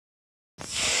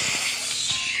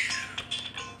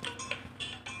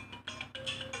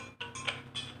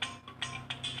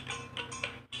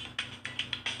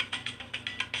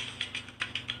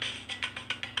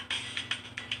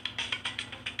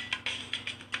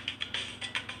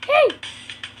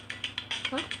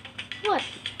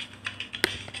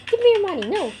money.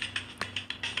 No.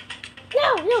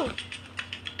 No, no.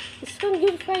 It's on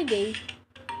Good Friday.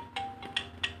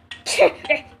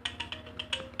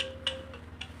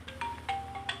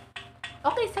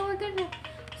 Okay, so we're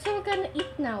gonna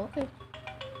eat now. Okay.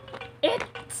 Eat.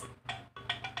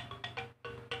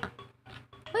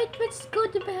 Wait, let's go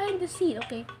to behind the scene.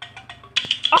 Okay.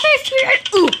 Okay, sweetheart.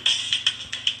 Ooh.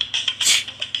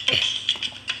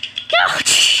 No.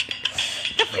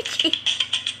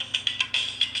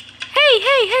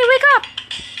 Hey, wake up.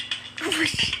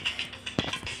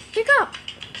 Wake up.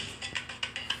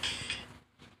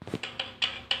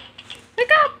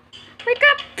 Wake up. Wake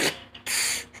up.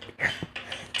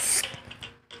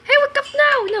 Hey, wake up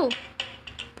now. No.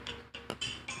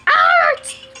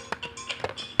 Ouch.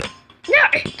 No.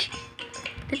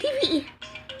 The TV.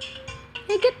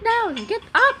 Hey, get down. Get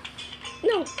up.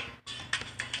 No.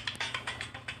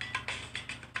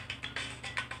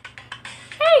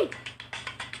 Hey.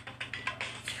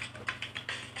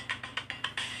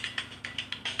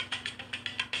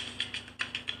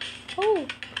 Oh.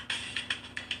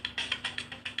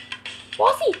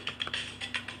 Bossy.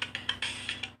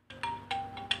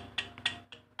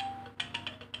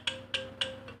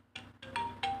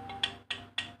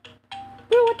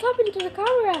 Bro, what's happening to the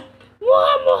camera?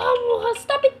 Muha.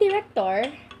 Stop it,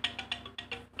 director.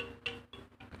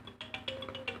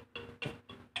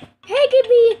 Hey, give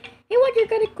me. Hey, what you're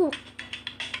gonna cook?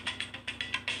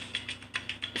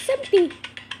 It's empty.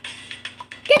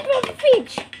 Get from the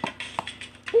fridge.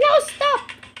 No, stop.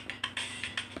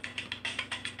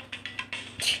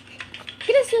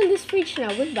 Gonna seal this fridge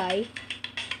now. Goodbye.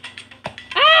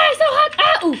 Ah, so hot.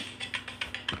 Ah, ooh.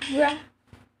 Bruh.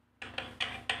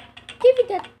 Give me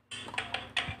that.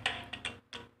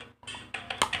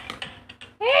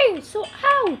 Hey, so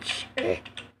ouch.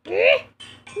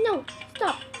 No,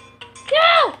 stop.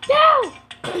 No.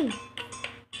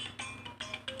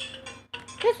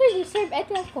 That's why you serve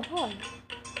ethyl alcohol.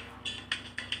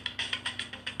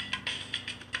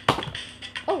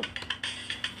 Oh.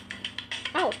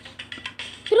 Ouch.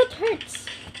 Throat hurts.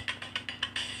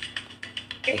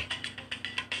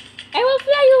 I will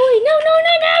fly away. No.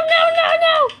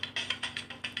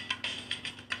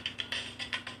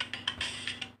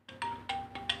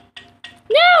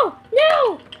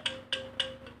 No.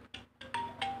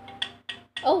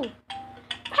 Oh.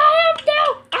 I am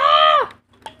down. Ah.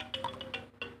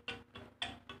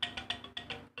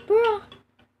 Bruh.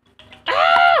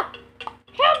 Ah.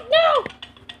 Help, no.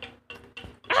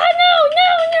 Ah, no.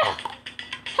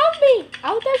 Help me.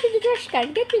 I'll touch the trash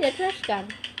can. Get me the trash can.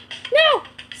 No.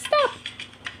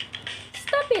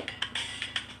 Stop it.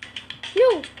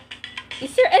 No.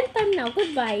 It's your end time now.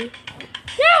 Goodbye.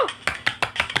 No.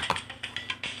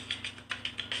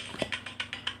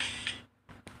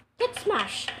 Get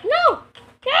smashed. No.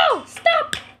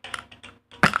 Stop.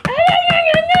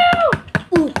 No.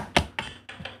 Ooh.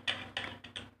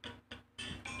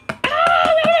 Ah,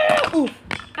 no. Ooh.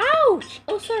 Ouch.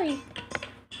 Oh, sorry.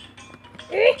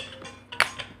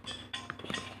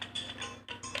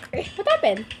 What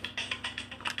happened?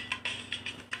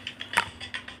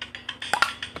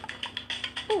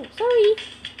 Oh, sorry.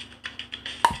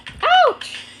 Ouch!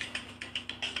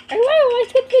 I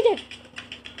always get with it.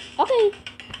 Okay.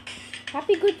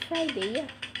 Happy Good Friday, yeah.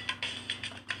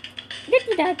 Get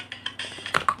me that.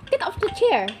 Get off the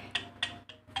chair.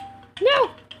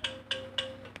 No!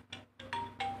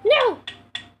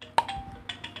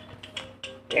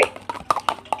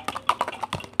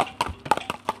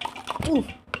 Ooh.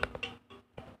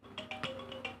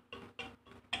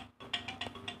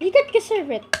 You can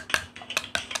serve it.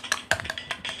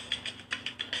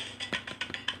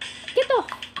 Get off.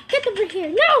 Get over here.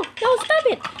 No, stop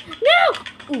it.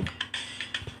 No. Ooh.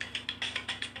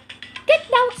 Get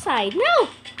outside. No.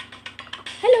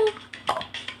 Hello.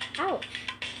 Ouch.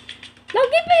 Now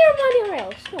give me your money or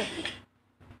else. No.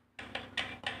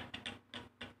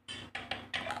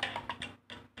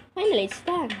 Finally, it's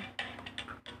done.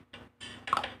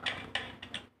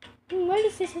 What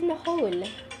is this in the hole?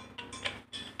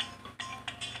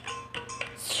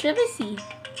 Should I see?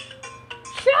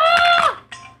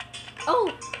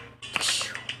 Oh!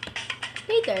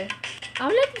 Later.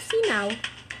 I'll let you see now.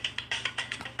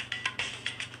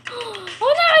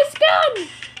 Oh no, it's gone!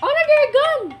 Oh no, they're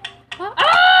gone! No,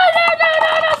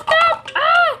 stop!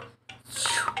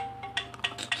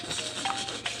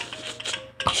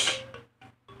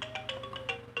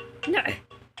 No.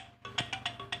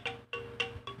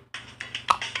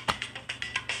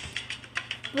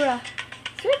 Bruh,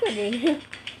 it's recording.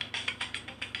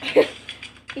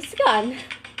 It's gone.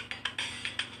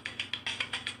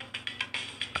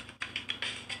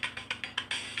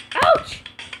 Ouch!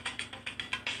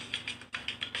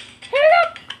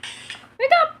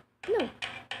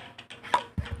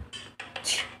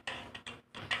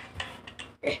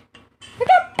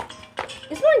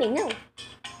 running, no.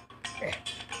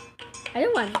 I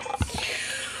don't want.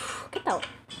 Get out.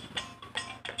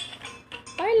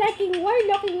 Why are you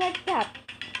looking like that?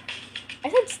 I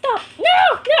said stop. No!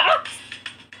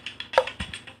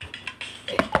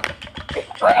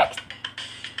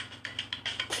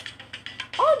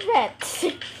 All that.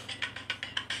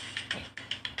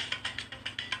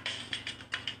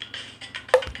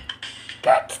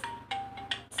 Good.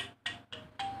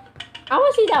 I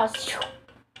want to see those.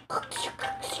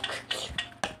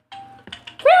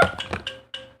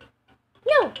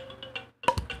 No.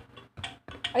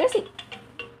 I gotta see.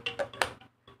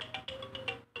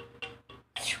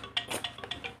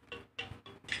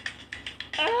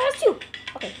 Shoot.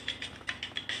 Okay.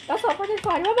 That's all for this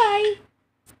one. Bye bye.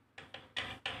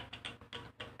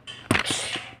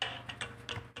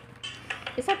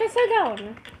 Isa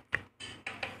down.